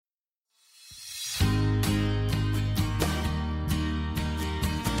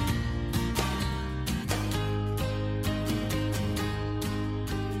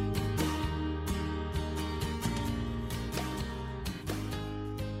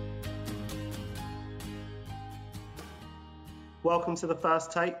Welcome to the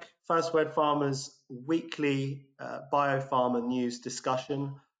First Take, FirstWord Pharma's weekly biopharma news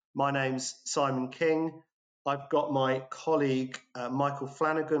discussion. My name's Simon King. I've got my colleague Michael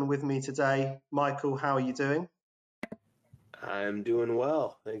Flanagan with me today. Michael, how are you doing? I'm doing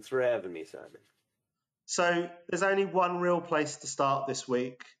well. Thanks for having me, Simon. So there's only one real place to start this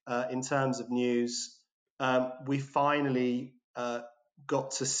week in terms of news. We finally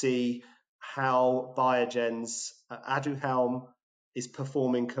got to see how Biogen's Aduhelm is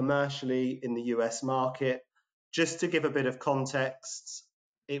performing commercially in the US market. Just to give a bit of context,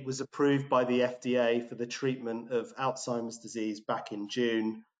 it was approved by the FDA for the treatment of Alzheimer's disease back in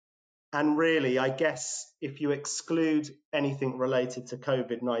June. And really, I guess if you exclude anything related to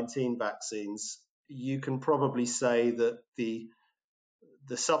COVID-19 vaccines, you can probably say that the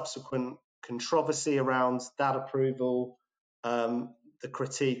subsequent controversy around that approval, the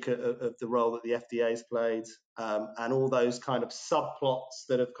critique of the role that the FDA has played, and all those kind of subplots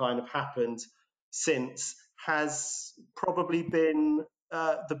that have kind of happened since has probably been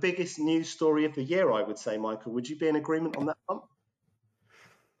the biggest news story of the year, I would say. Michael, would you be in agreement on that front?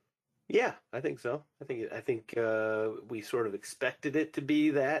 Yeah, I think so. I think we sort of expected it to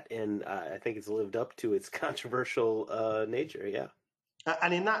be that, and I think it's lived up to its controversial nature. Yeah.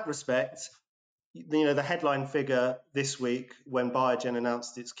 And in that respect, you know, the headline figure this week when Biogen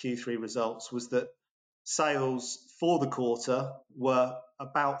announced its Q3 results was that sales for the quarter were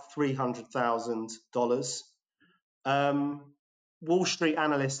about $300,000. Wall Street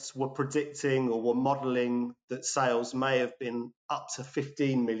analysts were predicting or were modeling that sales may have been up to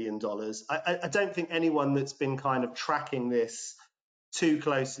 $15 million. I don't think anyone that's been kind of tracking this too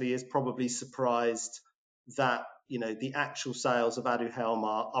closely is probably surprised that, you know, the actual sales of Aduhelm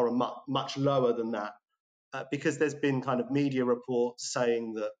are much lower than that, because there's been kind of media reports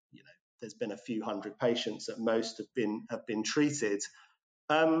saying that, you know, there's been a few hundred patients at most have been treated.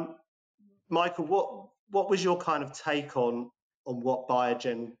 Michael, what was your kind of take on what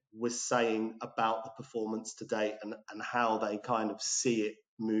Biogen was saying about the performance to date and how they kind of see it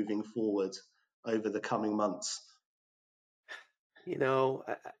moving forward over the coming months? You know,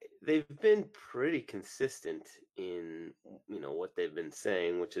 they've been pretty consistent in, what they've been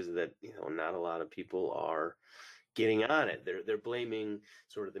saying, which is that, not a lot of people are getting on it. They're blaming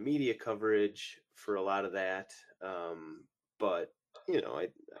sort of the media coverage for a lot of that. But,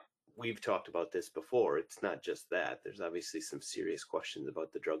 we've talked about this before. It's not just that. There's obviously some serious questions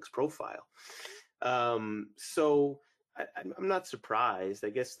about the drug's profile. So I'm not surprised. I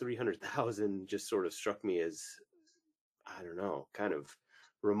guess 300,000 just sort of struck me as, I don't know, kind of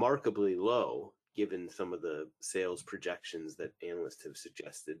remarkably low given some of the sales projections that analysts have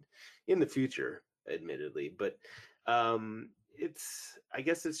suggested in the future, admittedly. But I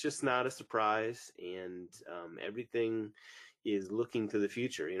guess it's just not a surprise, and everything is looking to the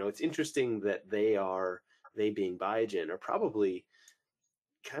future. It's interesting that they being Biogen, are probably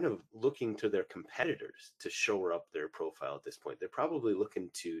kind of looking to their competitors to shore up their profile at this point. They're probably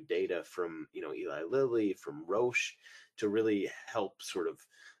looking to data from, Eli Lilly, from Roche, to really help sort of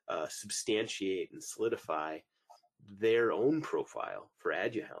substantiate and solidify their own profile for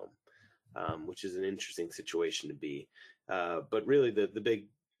Aduhelm, which is an interesting situation to be. But really, the big,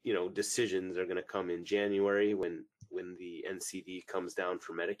 decisions are going to come in January when the NCD comes down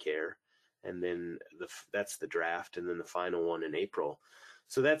for Medicare, and then that's the draft, and then the final one in April.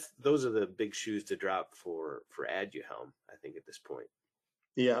 So those are the big shoes to drop for Aduhelm, I think, at this point.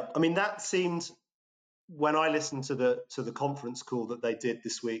 Yeah, I mean, that seemed, when I listened to the conference call that they did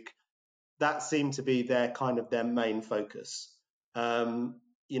this week, that seemed to be their main focus. And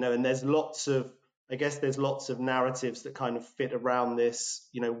there's lots of narratives that kind of fit around this.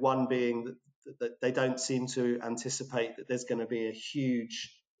 One being that they don't seem to anticipate that there's going to be a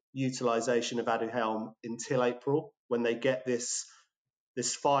huge utilization of Aduhelm until April, when they get this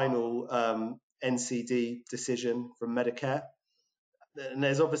final NCD decision from Medicare. And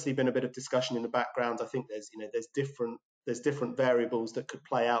there's obviously been a bit of discussion in the background. I think there's different variables that could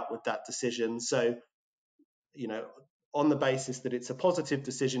play out with that decision. So, on the basis that it's a positive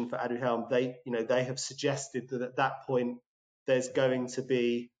decision for Aduhelm, they have suggested that at that point there's going to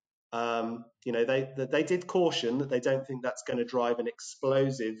be, they did caution that they don't think that's going to drive an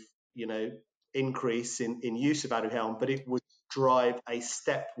explosive, increase in use of Aduhelm, but it would drive a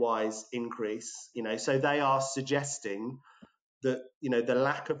stepwise increase. So they are suggesting that the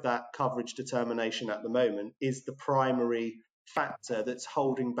lack of that coverage determination at the moment is the primary factor that's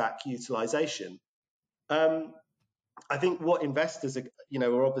holding back utilization. I think what investors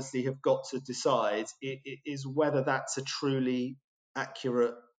are obviously have got to decide is whether that's a truly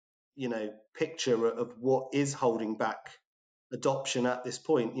accurate picture of what is holding back adoption at this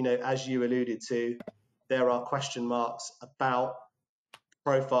point. You know, as you alluded to, there are question marks about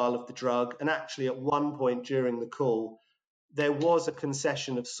profile of the drug. And actually, at one point during the call, there was a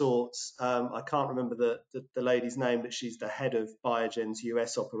concession of sorts. I can't remember the lady's name, but she's the head of Biogen's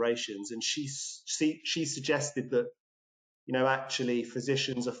US operations, and she suggested that, you know, actually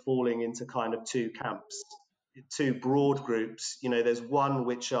physicians are falling into kind of two camps, two broad groups. You know, there's one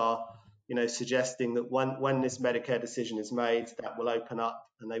which are, you know, suggesting that when this Medicare decision is made, that will open up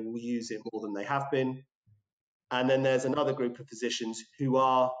and they will use it more than they have been. And then there's another group of physicians who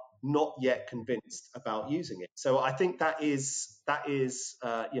are not yet convinced about using it. So I think that is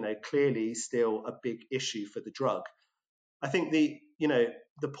you know, clearly still a big issue for the drug. I think the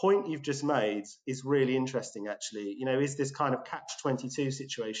point you've just made is really interesting, actually. You know, is this kind of catch-22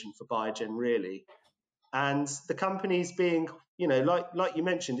 situation for Biogen really? And the company's being, you know, like you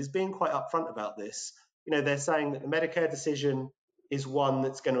mentioned, is being quite upfront about this. You know, they're saying that the Medicare decision is one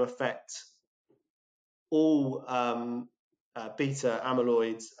that's going to affect all beta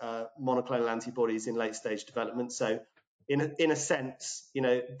amyloid monoclonal antibodies in late stage development. So in a sense, you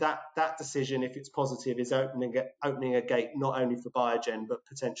know, that decision, if it's positive, is opening a gate not only for Biogen but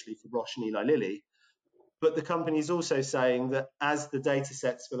potentially for Roche and Eli Lilly. But the company is also saying that as the data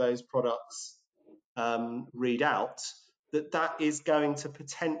sets for those products read out, that is going to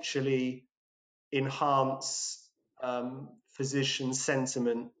potentially enhance physician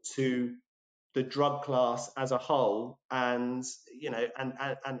sentiment to the drug class as a whole, and you know, and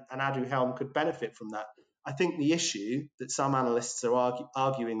Aduhelm could benefit from that. I think the issue that some analysts are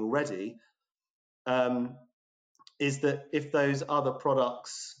arguing already is that if those other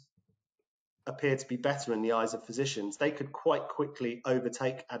products appear to be better in the eyes of physicians, they could quite quickly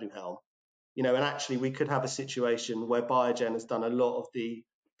overtake Aduhelm. You know, and actually we could have a situation where Biogen has done a lot of the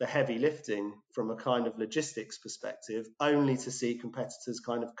heavy lifting from a kind of logistics perspective, only to see competitors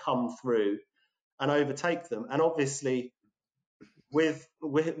kind of come through and overtake them. And obviously, with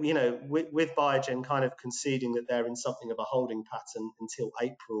Biogen kind of conceding that they're in something of a holding pattern until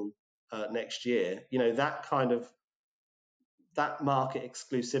April next year, you know, that market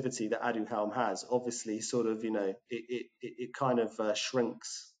exclusivity that Aduhelm has, obviously, sort of, you know, it kind of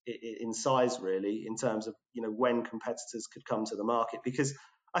shrinks in size really, in terms of, you know, when competitors could come to the market. Because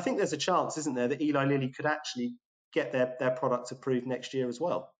I think there's a chance, isn't there, that Eli Lilly could actually get their product approved next year as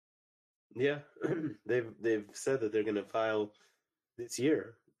well. Yeah, they've said that they're going to file this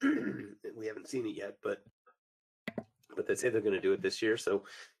year. We haven't seen it yet, but they say they're going to do it this year, so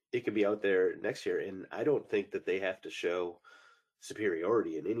it could be out there next year. And I don't think that they have to show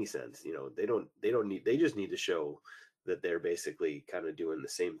superiority in any sense. You know, they just need to show that they're basically kind of doing the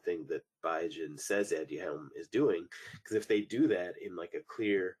same thing that Biogen says Aduhelm is doing. Because if they do that in like a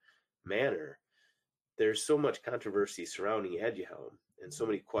clear manner, there's so much controversy surrounding Aduhelm and so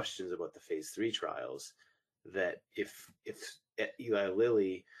many questions about the phase 3 trials that if Eli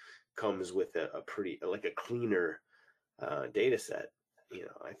Lilly comes with a pretty, like a cleaner data set, you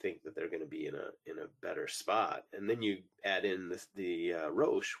know, I think that they're going to be in a better spot. And then you add in the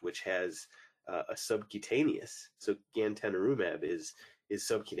Roche, which has a subcutaneous. So gantenerumab is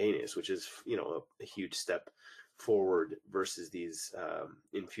subcutaneous, which is, you know, a huge step forward versus these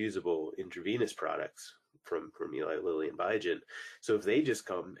infusible intravenous products from Eli Lilly and Biogen. So if they just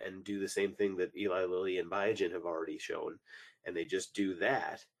come and do the same thing that Eli Lilly and Biogen have already shown, and they just do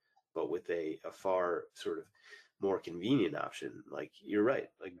that, but with a far sort of more convenient option, like you're right,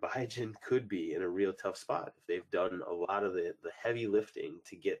 like Biogen could be in a real tough spot if they've done a lot of the heavy lifting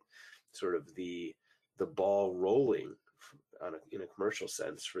to get sort of the ball rolling in a commercial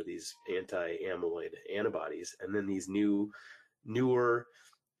sense for these anti-amyloid antibodies, and then these newer,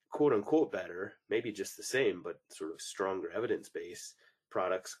 quote unquote better, maybe just the same, but sort of stronger evidence base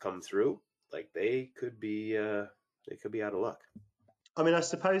products come through, like they could be out of luck. I mean, I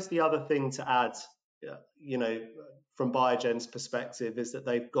suppose the other thing to add, you know, from Biogen's perspective, is that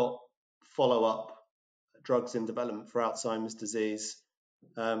they've got follow-up drugs in development for Alzheimer's disease.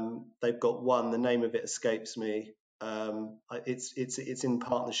 They've got one, the name of it escapes me. It's in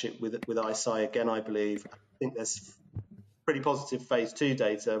partnership with Eisai again, I believe. I think there's pretty positive phase 2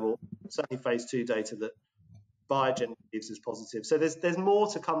 data, or certainly phase 2 data that Biogen believes is positive. So there's more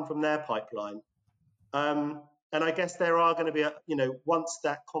to come from their pipeline. And I guess there are going to be, you know, once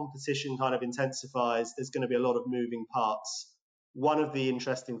that competition kind of intensifies, there's going to be a lot of moving parts. One of the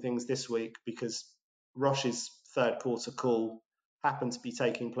interesting things this week, because Roche's third quarter call happened to be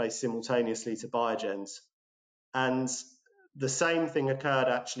taking place simultaneously to Biogen's, and the same thing occurred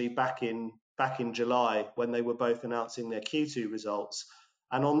actually back in July when they were both announcing their Q2 results.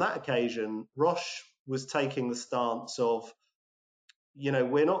 And on that occasion, Roche was taking the stance of,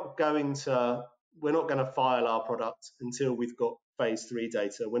 we're not going to file our product until we've got phase 3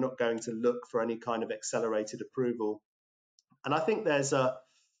 data. We're not going to look for any kind of accelerated approval. And I think there's a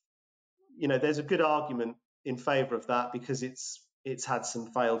good argument in favor of that, because it's had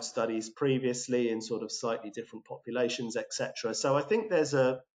some failed studies previously in sort of slightly different populations, etc. So I think there's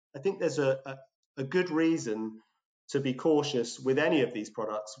a good reason to be cautious with any of these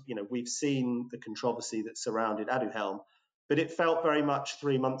products. We've seen the controversy that surrounded Aduhelm, but it felt very much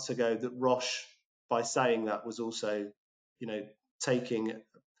 3 months ago that Roche, by saying that, was also, taking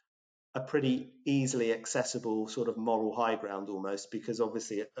a pretty easily accessible sort of moral high ground almost, because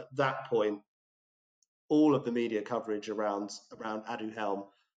obviously at that point, all of the media coverage around Aduhelm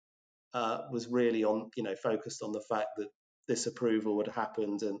was really focused on the fact that this approval had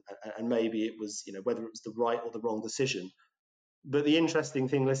happened, and maybe it was, whether it was the right or the wrong decision. But the interesting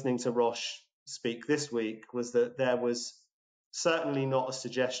thing listening to Roche speak this week was that there was certainly not a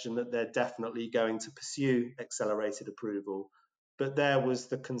suggestion that they're definitely going to pursue accelerated approval, but there was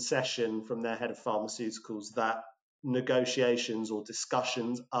the concession from their head of pharmaceuticals that negotiations or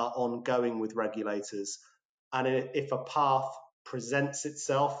discussions are ongoing with regulators, and if a path presents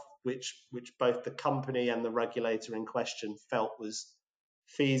itself, which both the company and the regulator in question felt was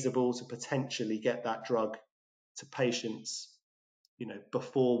feasible to potentially get that drug to patients,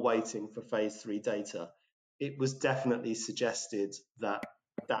 before waiting for phase 3 data, it was definitely suggested that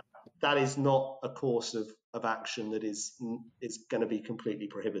is not a course of action that is going to be completely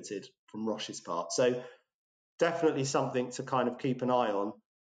prohibited from Roche's part. So definitely something to kind of keep an eye on.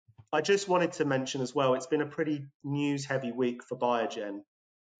 I just wanted to mention as well, it's been a pretty news-heavy week for Biogen.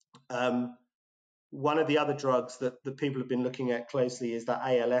 One of the other drugs that people have been looking at closely is that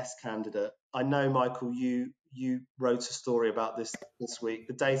ALS candidate. I know, Michael, you wrote a story about this week.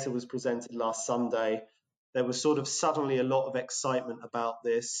 The data was presented last Sunday. There was sort of suddenly a lot of excitement about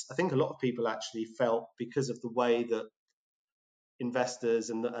this. I think a lot of people actually felt, because of the way that investors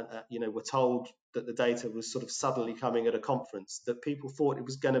and were told that the data was sort of suddenly coming at a conference, that people thought it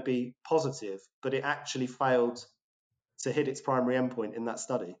was going to be positive, but it actually failed to hit its primary endpoint in that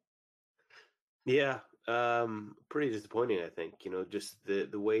study. Yeah, pretty disappointing, I think. Just the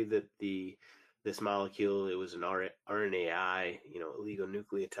way that this molecule, it was an RNAi,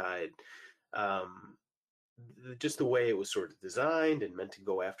 oligonucleotide, just the way it was sort of designed and meant to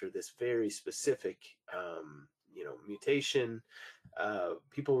go after this very specific, mutation.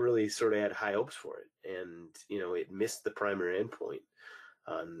 People really sort of had high hopes for it, and it missed the primary endpoint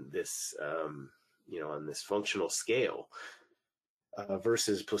on this, on this functional scale.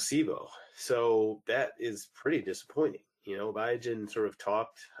 Versus placebo. So that is pretty disappointing. Biogen sort of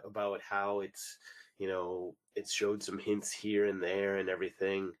talked about how it's showed some hints here and there and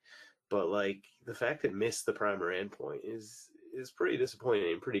everything, but like the fact that it missed the primary endpoint is pretty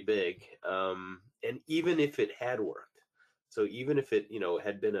disappointing, pretty big. And even if it had worked, so even if it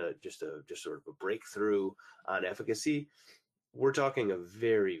had been just sort of a breakthrough on efficacy, we're talking a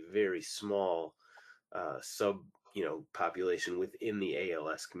very, very small population within the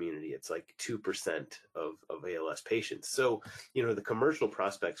ALS community. It's like 2% of ALS patients. So, the commercial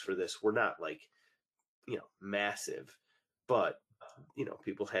prospects for this were not like, massive, but,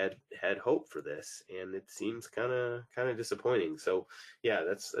 people had hope for this, and it seems kind of disappointing. So yeah,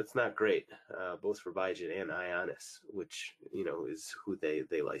 that's not great, both for Biogen and Ionis, which, is who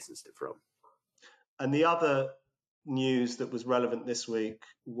they licensed it from. And the other news that was relevant this week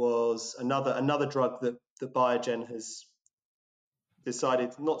was another drug that Biogen has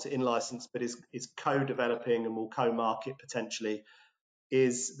decided not to in-license, but is co-developing and will co-market potentially,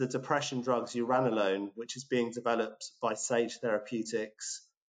 is the depression drug zuranolone, which is being developed by Sage Therapeutics.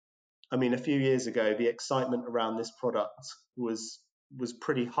 I mean, a few years ago, the excitement around this product was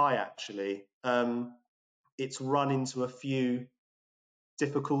pretty high, actually. It's run into a few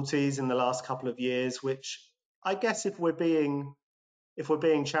difficulties in the last couple of years, which I guess if we're being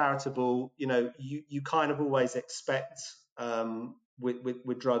charitable, you kind of always expect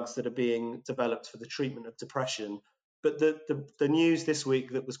with drugs that are being developed for the treatment of depression. But the news this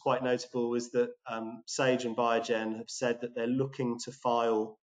week that was quite notable was that Sage and Biogen have said that they're looking to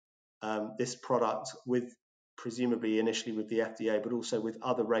file this product with, presumably initially with the FDA, but also with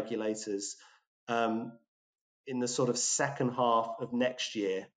other regulators in the sort of second half of next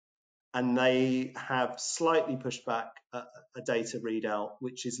year. And they have slightly pushed back a data readout,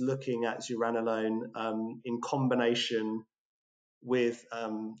 which is looking at zuranolone in combination with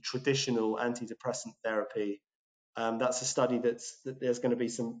traditional antidepressant therapy. That's a study that there's going to be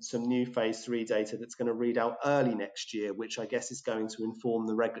some new phase 3 data that's going to read out early next year, which I guess is going to inform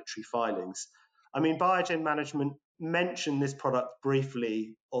the regulatory filings. I mean, Biogen management mentioned this product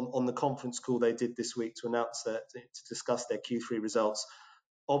briefly on the conference call they did this week to announce that, to discuss their Q3 results.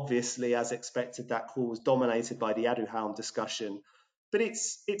 Obviously, as expected, that call was dominated by the Aduhelm discussion, but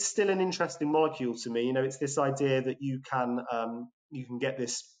it's still an interesting molecule to me. It's this idea that you can get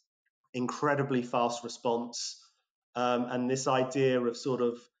this incredibly fast response, and this idea of sort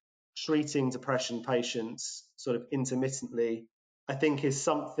of treating depression patients sort of intermittently, I think is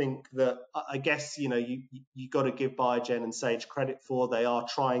something that I guess you got to give Biogen and Sage credit for. They are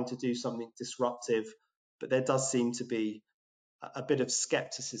trying to do something disruptive, but there does seem to be a bit of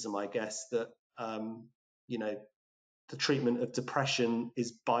skepticism, I guess, that the treatment of depression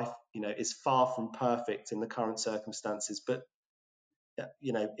is far from perfect in the current circumstances, but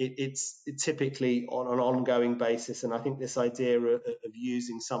it's typically on an ongoing basis. And I think this idea of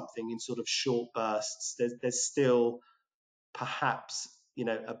using something in sort of short bursts, there's still perhaps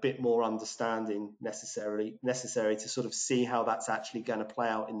a bit more understanding necessary to sort of see how that's actually going to play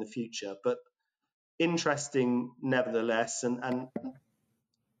out in the future. But interesting nevertheless, and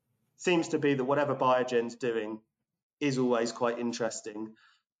seems to be that whatever Biogen's doing is always quite interesting.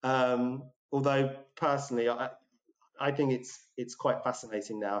 Although personally, I think it's quite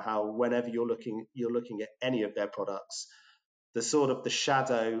fascinating now how whenever you're looking at any of their products, the sort of the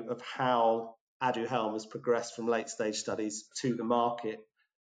shadow of how Aduhelm has progressed from late stage studies to the market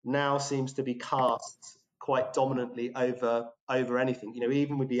now seems to be cast quite dominantly over anything.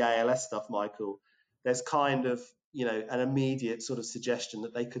 Even with the ALS stuff, Michael, there's kind of an immediate sort of suggestion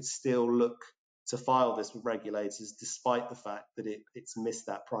that they could still look to file this with regulators despite the fact that it's missed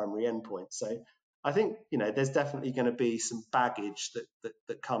that primary endpoint. So I think there's definitely going to be some baggage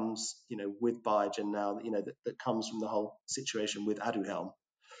that comes with Biogen now, that comes from the whole situation with Aduhelm.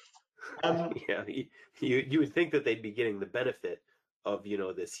 Yeah, you would think that they'd be getting the benefit of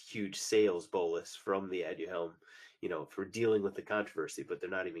this huge sales bolus from the Aduhelm, for dealing with the controversy, but they're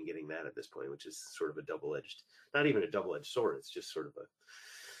not even getting that at this point, which is sort of a not even a double-edged sword. It's just sort of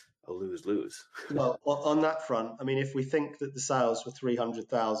a lose-lose. Well, on that front, I mean, if we think that the sales were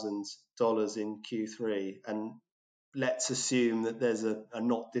 $300,000 in Q3, and let's assume that there's a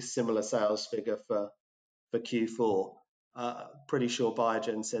not dissimilar sales figure for Q4, pretty sure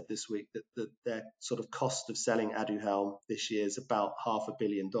Biogen said this week that their sort of cost of selling Aduhelm this year is about $500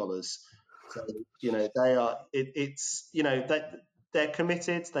 million. So they are they're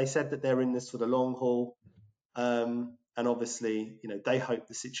committed. They said that they're in this for the long haul, and obviously they hope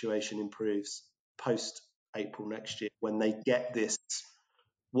the situation improves post April next year when they get this,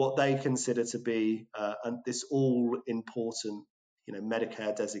 what they consider to be this all important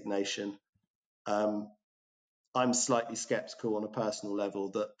Medicare designation. I'm slightly skeptical on a personal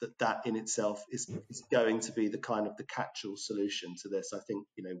level that in itself is going to be the kind of the catch-all solution to this. I think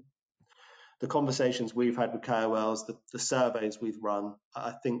the conversations we've had with KOLs, the surveys we've run,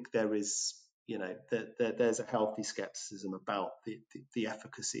 I think there is there's a healthy skepticism about the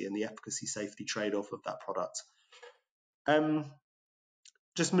efficacy and the efficacy safety trade-off of that product.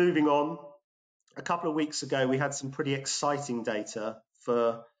 Just moving on, a couple of weeks ago we had some pretty exciting data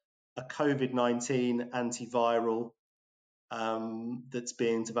for a COVID-19 antiviral that's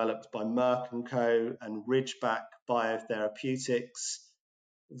being developed by Merck & Co. and Ridgeback Biotherapeutics.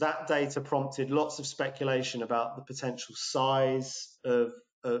 That data prompted lots of speculation about the potential size of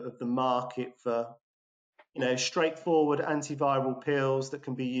the market for straightforward antiviral pills that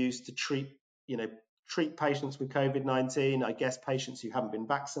can be used to treat patients with COVID-19. I guess patients who haven't been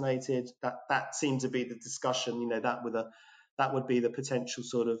vaccinated. That seemed to be the discussion. That would be the potential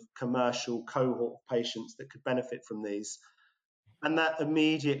sort of commercial cohort of patients that could benefit from these. And that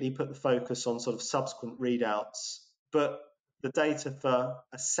immediately put the focus on sort of subsequent readouts. But the data for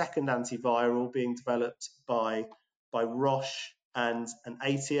a second antiviral being developed by Roche and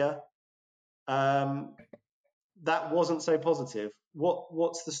Atia, that wasn't so positive.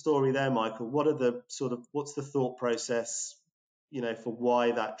 What's the story there, Michael? What's the thought process, for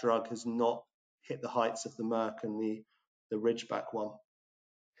why that drug has not hit the heights of the Merck and the Ridgeback one?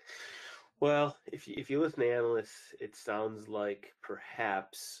 Well, if you listen to analysts, it sounds like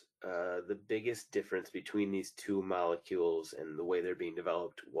perhaps the biggest difference between these two molecules and the way they're being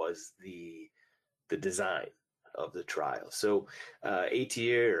developed was the design of the trial. So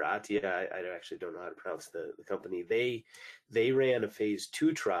Atia, I actually don't know how to pronounce the company. They ran a phase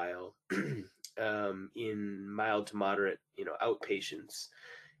 2 trial in mild to moderate, outpatients,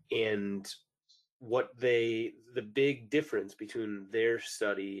 and the big difference between their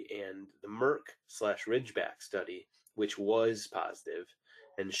study and the Merck/Ridgeback study, which was positive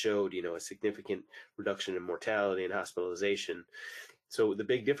and showed, a significant reduction in mortality and hospitalization, So the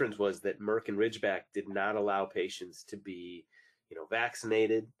big difference was that Merck and Ridgeback did not allow patients to be,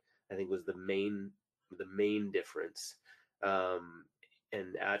 vaccinated. I think was the main difference.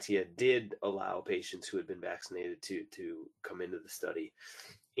 And Atia did allow patients who had been vaccinated to come into the study.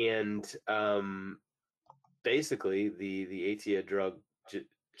 And basically, the Atia drug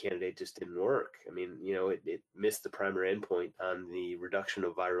candidate just didn't work. I mean, it missed the primary endpoint on the reduction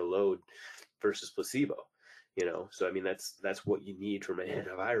of viral load versus placebo. So I mean that's what you need from an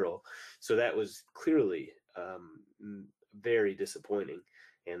antiviral. So that was clearly very disappointing,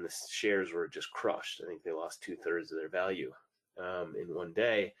 and the shares were just crushed. I think they lost 2/3 of their value in one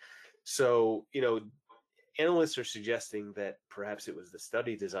day. So analysts are suggesting that perhaps it was the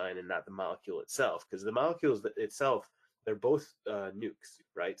study design and not the molecule itself, because the molecules itself, they're both nukes,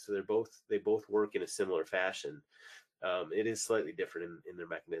 right? So they both work in a similar fashion. It is slightly different in their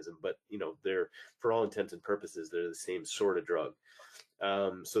mechanism, but they're, for all intents and purposes, they're the same sort of drug.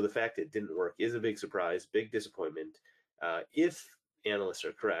 So the fact it didn't work is a big surprise, big disappointment. If analysts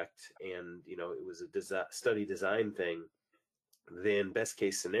are correct, and it was a study design thing, then best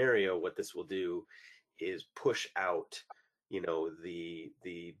case scenario, what this will do is push out,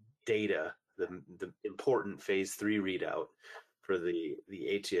 the data, the important phase 3 readout for the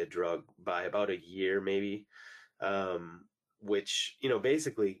Atia drug by about a year, maybe, which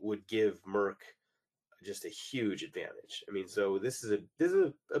basically would give Merck just a huge advantage. I mean, so this is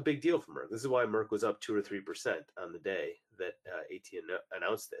a big deal for Merck. This is why Merck was up 2 or 3% on the day that Atia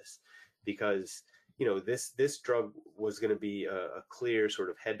announced this, because this drug was going to be a clear sort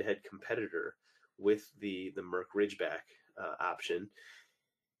of head-to-head competitor with the Merck Ridgeback option,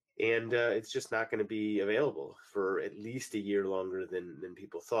 and it's just not going to be available for at least a year longer than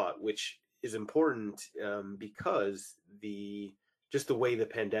people thought, which is important because just the way the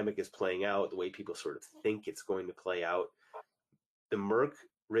pandemic is playing out, the way people sort of think it's going to play out, the Merck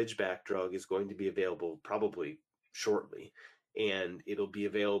Ridgeback drug is going to be available probably shortly, and it'll be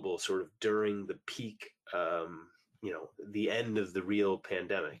available sort of during the peak, the end of the real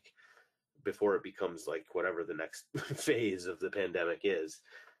pandemic, before it becomes like whatever the next phase of the pandemic is.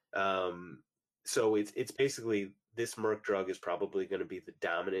 So it's basically, this Merck drug is probably going to be the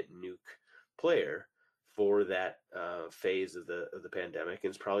dominant nuke player for that phase of the pandemic, and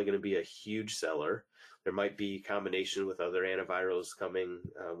it's probably going to be a huge seller. There might be combination with other antivirals coming.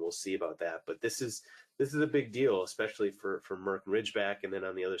 We'll see about that, but this is a big deal, especially for Merck and Ridgeback, and then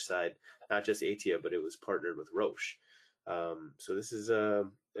on the other side, not just Atia, but it was partnered with Roche. So this is a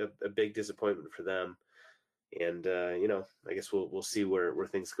big disappointment for them, and I guess we'll see where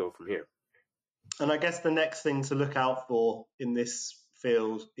things go from here. And I guess the next thing to look out for in this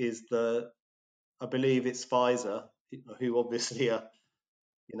field is I believe it's Pfizer, who obviously are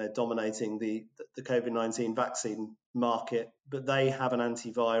dominating the COVID-19 vaccine market, but they have an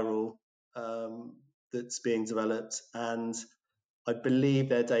antiviral that's being developed, and I believe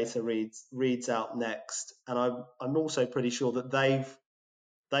their data reads out next. And I'm also pretty sure that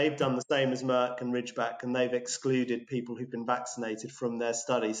they've done the same as Merck and Ridgeback, and they've excluded people who've been vaccinated from their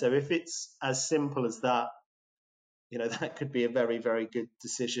study. So if it's as simple as that, that could be a very, very good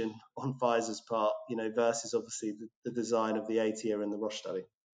decision on Pfizer's part, versus obviously the design of the Atia and the Roche study.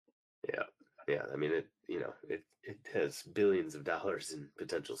 Yeah. I mean, it has billions of dollars in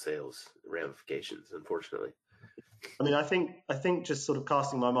potential sales ramifications, unfortunately. I mean, I think just sort of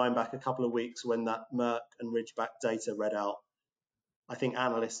casting my mind back a couple of weeks when that Merck and Ridgeback data read out, I think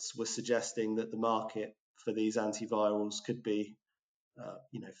analysts were suggesting that the market for these antivirals could be,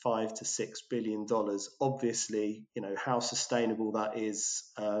 $5 to $6 billion. Obviously, how sustainable that is,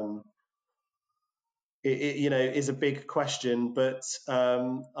 is a big question. But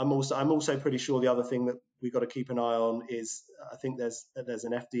I'm also pretty sure the other thing that we've got to keep an eye on is, I think there's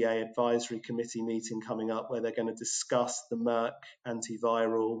an FDA advisory committee meeting coming up where they're going to discuss the Merck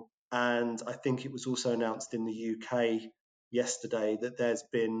antiviral, and I think it was also announced in the UK yesterday that there's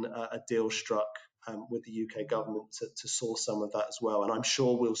been a deal struck with the UK government to source some of that as well. And I'm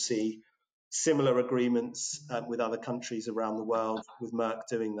sure we'll see similar agreements with other countries around the world, with Merck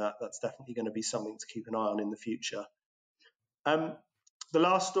doing that. That's definitely going to be something to keep an eye on in the future. The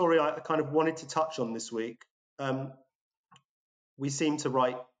last story I kind of wanted to touch on this week, we seem to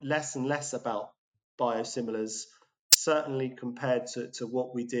write less and less about biosimilars, certainly compared to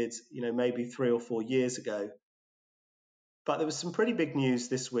what we did, maybe 3 or 4 years ago. But there was some pretty big news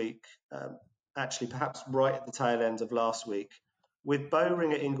this week, actually perhaps right at the tail end of last week, with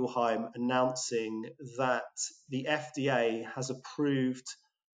Boehringer Ingelheim announcing that the FDA has approved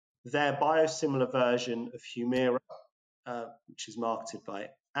their biosimilar version of Humira, which is marketed by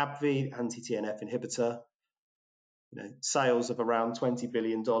AbbVie, anti-TNF inhibitor. sales of around $20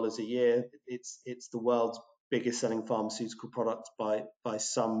 billion a year. It's the world's biggest selling pharmaceutical product by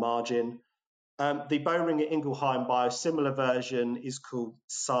some margin. The Boehringer Ingelheim biosimilar version is called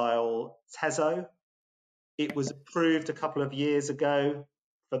Tezo. It was approved a couple of years ago.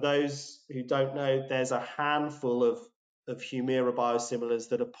 For those who don't know, there's a handful of Humira biosimilars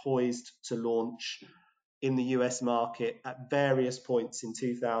that are poised to launch in the US market at various points in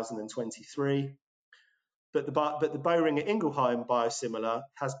 2023. But the Boehringer Ingelheim biosimilar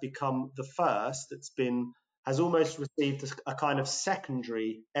has become the first has almost received a kind of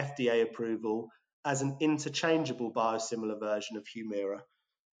secondary FDA approval as an interchangeable biosimilar version of Humira.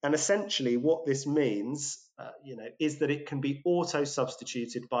 And essentially what this means, is that it can be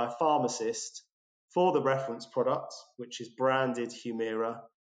auto-substituted by a pharmacist for the reference product, which is branded Humira.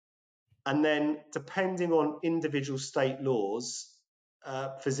 And then depending on individual state laws,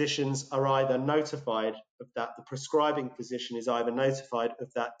 physicians are either notified of that, the prescribing physician is either notified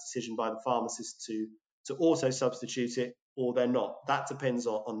of that decision by the pharmacist to auto-substitute it, or they're not. That depends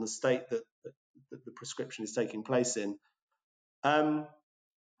on the state that the prescription is taking place in.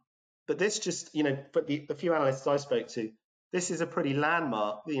 But this just, but the few analysts I spoke to, this is a pretty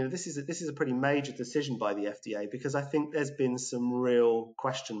landmark, this is a pretty major decision by the FDA, because I think there's been some real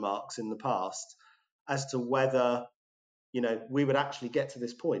question marks in the past as to whether, we would actually get to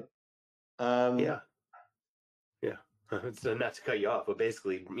this point. Yeah. So not to cut you off, but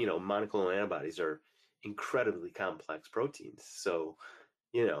basically, monoclonal antibodies are incredibly complex proteins. So,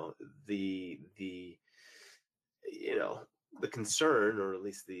 the concern, or at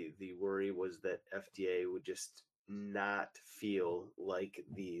least the worry, was that FDA would just not feel like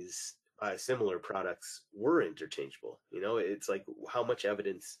these biosimilar products were interchangeable. It's like, how much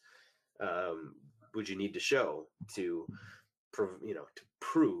evidence would you need to show to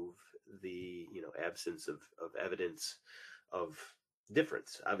prove the absence of evidence of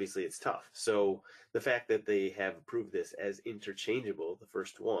difference? Obviously it's tough. So the fact that they have proved this as interchangeable, the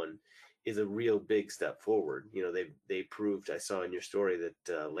first one, is a real big step forward. They proved, I saw in your story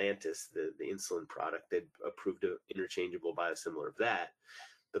that Lantus, the insulin product, they approved an interchangeable biosimilar of that,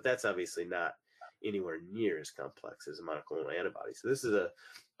 but that's obviously not anywhere near as complex as a monoclonal antibody. So this is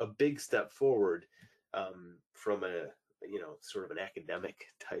a big step forward from a sort of an academic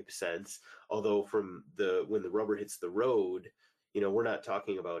type sense. Although when the rubber hits the road, we're not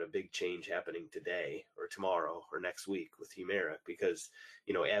talking about a big change happening today or tomorrow or next week with Humira, because,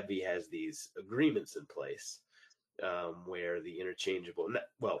 AbbVie has these agreements in place where the interchangeable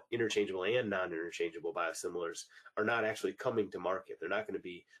and non-interchangeable biosimilars are not actually coming to market. They're not going to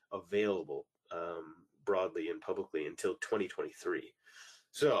be available broadly and publicly until 2023.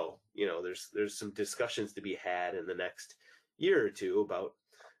 So, there's some discussions to be had in the next year or two about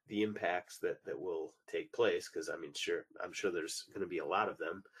the impacts that will take place, because I'm sure there's going to be a lot of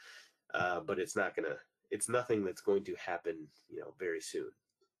them, but it's nothing that's going to happen, very soon.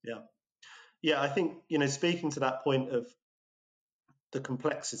 Yeah, I think, speaking to that point of the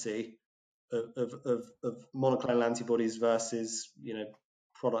complexity of monoclonal antibodies versus,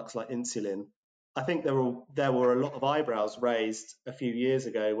 products like insulin, I think there were a lot of eyebrows raised a few years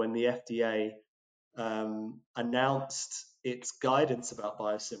ago when the FDA announced its guidance about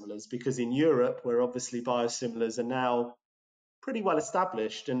biosimilars, because in Europe, where obviously biosimilars are now pretty well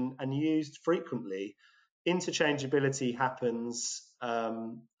established and used frequently, interchangeability happens,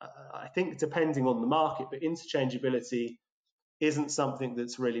 I think, depending on the market, but interchangeability isn't something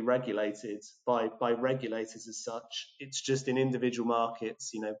that's really regulated by regulators as such. It's just in individual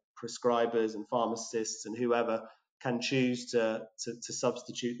markets, prescribers and pharmacists and whoever can choose to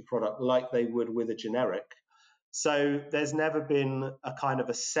substitute the product like they would with a generic. So there's never been a kind of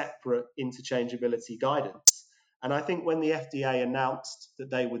a separate interchangeability guidance. And I think when the FDA announced that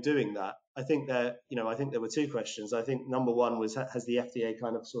they were doing that, I think there were two questions. I think number one was, has the FDA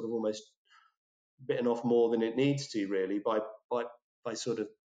kind of sort of almost bitten off more than it needs to, really, by sort of,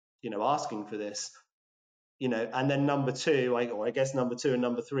 asking for this, and then number two, I guess number two and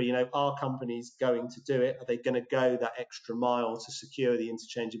number three, are companies going to do it? Are they going to go that extra mile to secure the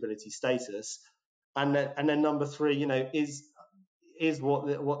interchangeability status? And then number three, is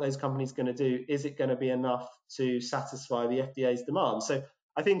what those companies going to do? Is it going to be enough to satisfy the FDA's demand? So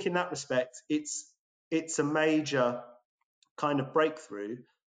I think in that respect, it's a major kind of breakthrough.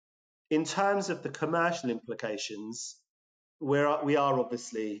 In terms of the commercial implications, we are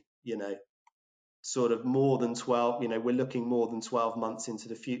obviously, sort of more than 12, we're looking more than 12 months into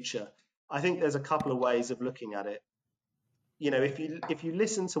the future. I think there's a couple of ways of looking at it. If you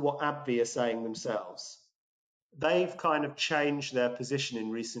listen to what AbbVie are saying themselves, they've kind of changed their position in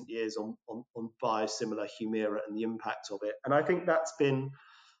recent years on biosimilar Humira and the impact of it. And I think that's been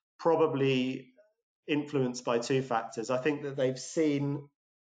probably influenced by two factors. I think that they've seen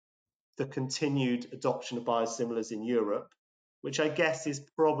the continued adoption of biosimilars in Europe, which I guess is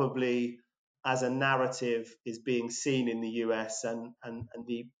probably, as a narrative, is being seen in the US, and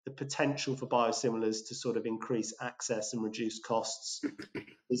the potential for biosimilars to sort of increase access and reduce costs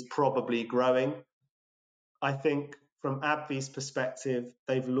is probably growing. I think from AbbVie's perspective,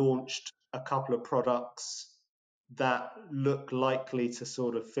 they've launched a couple of products that look likely to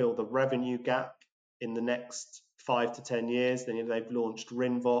sort of fill the revenue gap in the next 5 to 10 years. Then they've launched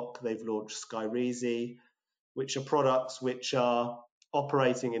Rinvoq, they've launched Skyrizi, which are products which are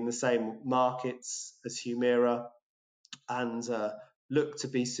operating in the same markets as Humira and look to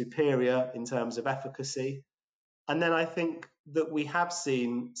be superior in terms of efficacy. And then I think that we have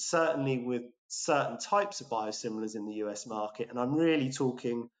seen, certainly with certain types of biosimilars in the US market, and I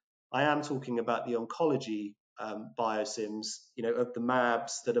am talking about the oncology biosims, of the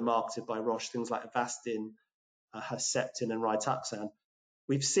MABs that are marketed by Roche, things like Avastin, Herceptin, and Rituxan.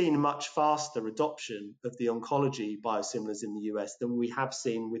 We've seen much faster adoption of the oncology biosimilars in the US than we have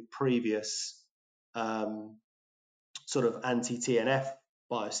seen with previous sort of anti-TNF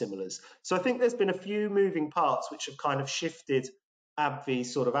biosimilars. So I think there's been a few moving parts which have kind of shifted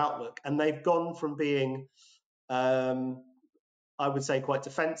AbbVie's sort of outlook, and they've gone from being, I would say, quite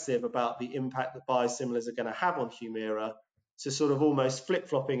defensive about the impact that biosimilars are going to have on Humira to sort of almost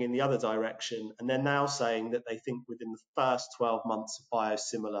flip-flopping in the other direction. And they're now saying that they think within the first 12 months of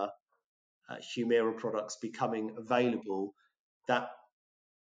biosimilar Humira products becoming available, that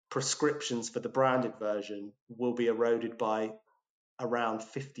prescriptions for the branded version will be eroded by around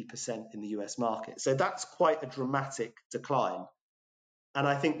 50% in the US market. So that's quite a dramatic decline. And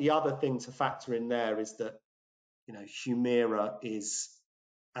I think the other thing to factor in there is that, Humira is,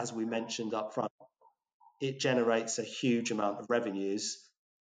 as we mentioned up front, it generates a huge amount of revenues.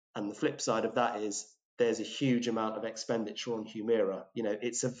 And the flip side of that is there's a huge amount of expenditure on Humira.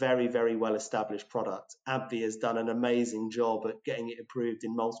 It's a very, very well-established product. AbbVie has done an amazing job at getting it approved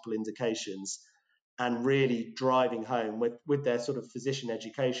in multiple indications and really driving home with their sort of physician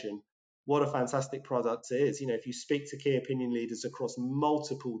education what a fantastic product it is. If you speak to key opinion leaders across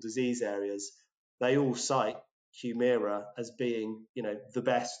multiple disease areas, they all cite Humira as being, the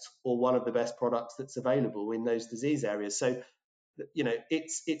best or one of the best products that's available in those disease areas. So,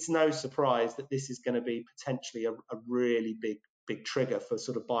 it's no surprise that this is going to be potentially a really big trigger for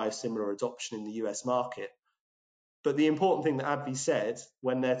sort of biosimilar adoption in the US market. But the important thing that AbbVie said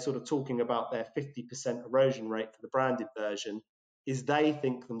when they're sort of talking about their 50% erosion rate for the branded version is they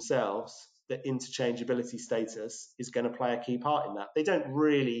think themselves that interchangeability status is going to play a key part in that. They don't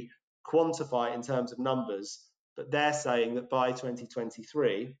really quantify it in terms of numbers, but they're saying that by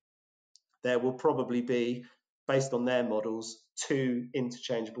 2023, there will probably be, based on their models, 2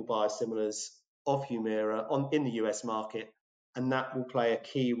 interchangeable biosimilars of Humira in the US market, and that will play a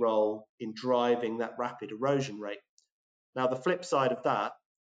key role in driving that rapid erosion rate. Now, the flip side of that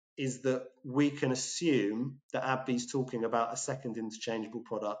is that we can assume that AbbVie's talking about a second interchangeable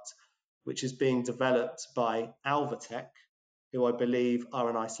product, which is being developed by Alvotech, who I believe are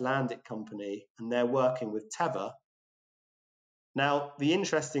an Icelandic company, and they're working with Teva. Now, the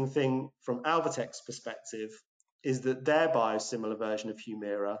interesting thing from Alvotech's perspective is that their biosimilar version of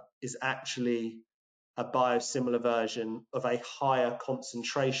Humira is actually a biosimilar version of a higher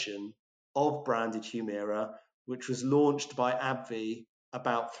concentration of branded Humira, which was launched by AbbVie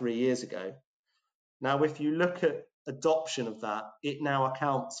about 3 years ago. Now, if you look at adoption of that, it now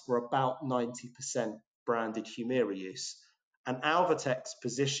accounts for about 90% branded Humira use. And Alvotech's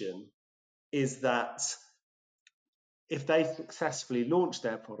position is that if they successfully launch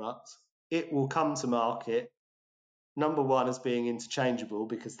their product, it will come to market, number one, as being interchangeable,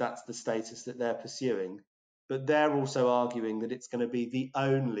 because that's the status that they're pursuing. But they're also arguing that it's going to be the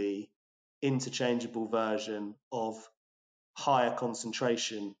only interchangeable version of higher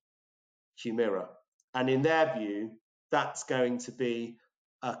concentration Humira. And in their view, that's going to be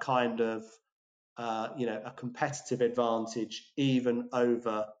a kind of, a competitive advantage even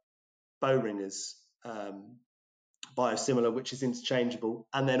over Boehringer's biosimilar, which is interchangeable.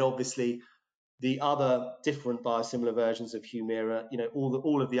 And then obviously the other different biosimilar versions of Humira,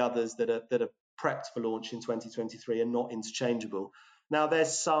 all of the others that are prepped for launch in 2023 are not interchangeable. Now,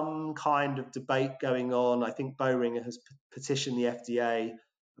 there's some kind of debate going on. I think Boehringer has petitioned the FDA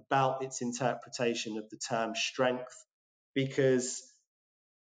about its interpretation of the term strength, because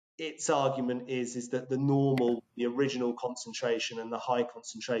its argument is that the original concentration and the high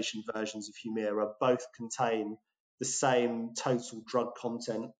concentration versions of Humira both contain the same total drug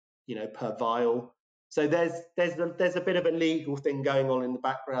content, per vial. So there's a bit of a legal thing going on in the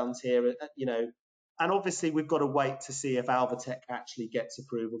background here, and obviously we've got to wait to see if Alvotech actually gets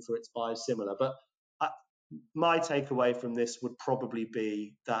approval for its biosimilar. But my takeaway from this would probably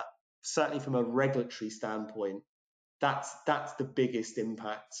be that certainly from a regulatory standpoint, that's the biggest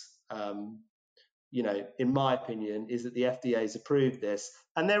impact. In my opinion, is that the FDA has approved this,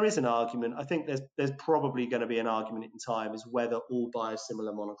 and there is an argument. I think there's probably going to be an argument in time is whether all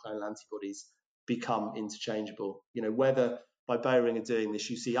biosimilar monoclonal antibodies become interchangeable. Whether by Boehringer doing this,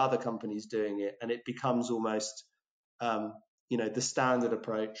 you see other companies doing it, and it becomes almost the standard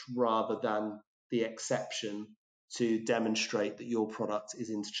approach rather than the exception to demonstrate that your product is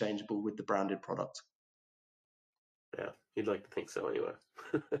interchangeable with the branded product. Yeah, you'd like to think so anyway.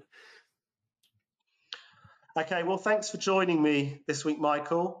 Okay, well, thanks for joining me this week,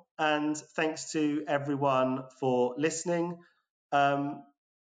 Michael, and thanks to everyone for listening.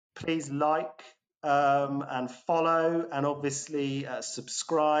 Please like and follow, and obviously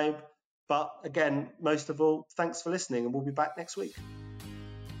subscribe. But again, most of all, thanks for listening, and we'll be back next week.